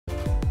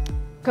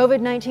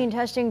COVID-19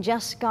 testing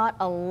just got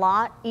a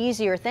lot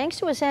easier thanks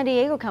to a San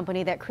Diego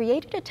company that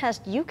created a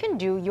test you can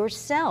do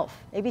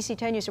yourself. ABC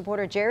 10 News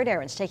reporter Jared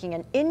Aarons taking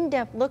an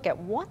in-depth look at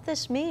what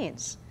this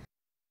means.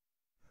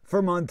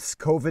 For months,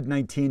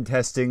 COVID-19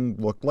 testing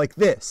looked like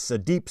this: a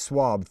deep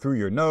swab through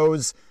your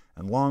nose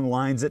and long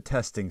lines at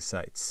testing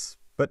sites.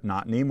 But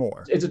not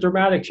anymore. It's a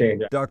dramatic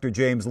change. Dr.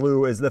 James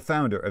Liu is the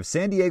founder of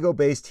San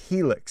Diego-based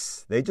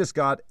Helix. They just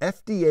got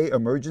FDA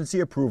emergency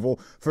approval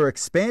for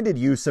expanded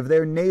use of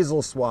their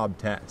nasal swab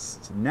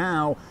test.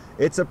 Now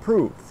it's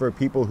approved for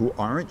people who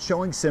aren't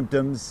showing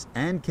symptoms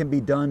and can be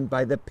done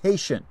by the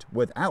patient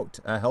without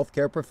a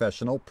healthcare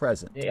professional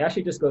present. It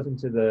actually just goes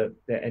into the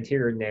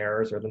anterior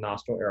nares or the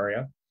nostril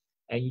area,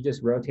 and you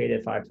just rotate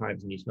it 5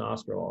 times in each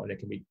nostril, and it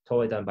can be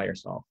totally done by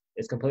yourself.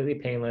 It's completely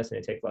painless, and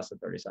it takes less than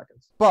 30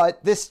 seconds.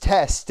 But this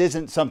test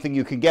isn't something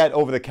you can get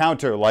over the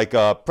counter like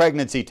a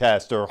pregnancy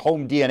test or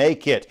home DNA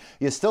kit.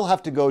 You still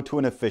have to go to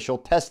an official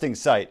testing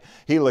site.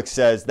 Helix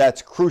says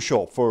that's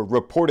crucial for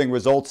reporting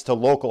results to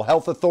local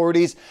health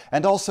authorities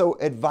and also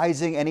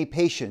advising any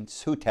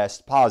patients who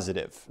test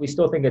positive. We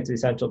still think it's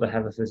essential to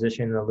have a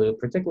physician in the loop,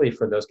 particularly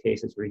for those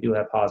cases where you do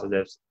have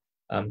positives.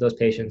 Those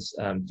patients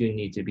do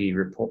need to be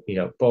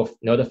both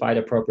notified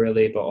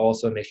appropriately, but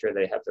also make sure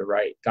they have the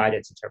right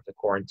guidance in terms of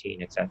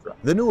quarantine, etc.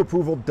 The new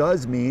approval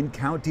does mean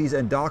counties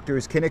and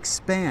doctors can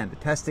expand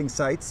testing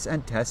sites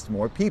and test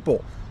more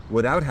people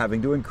without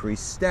having to increase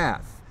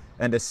staff.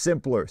 And a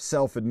simpler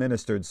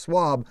self-administered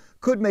swab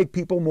could make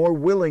people more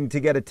willing to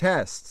get a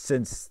test,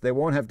 since they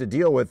won't have to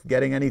deal with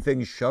getting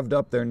anything shoved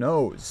up their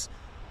nose.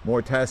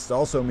 More tests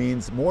also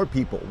means more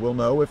people will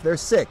know if they're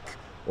sick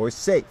or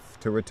safe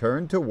to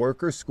return to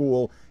work or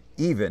school,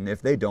 even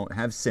if they don't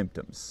have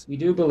symptoms. We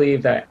do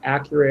believe that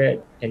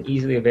accurate and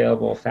easily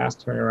available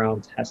fast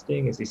turnaround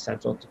testing is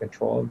essential to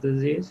control of the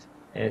disease,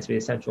 and it's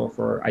essential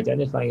for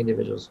identifying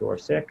individuals who are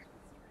sick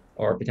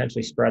or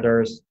potentially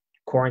spreaders,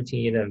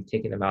 quarantining them,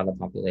 taking them out of the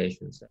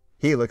population.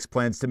 Helix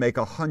plans to make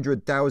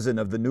 100,000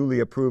 of the newly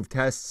approved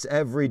tests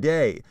every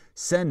day,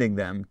 sending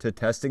them to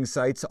testing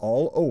sites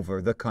all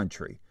over the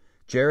country.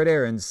 Jared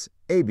Aarons,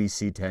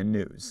 ABC 10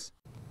 News.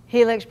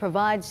 Helix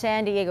provides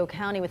San Diego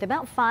County with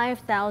about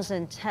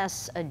 5,000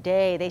 tests a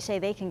day. They say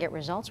they can get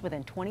results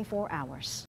within 24 hours.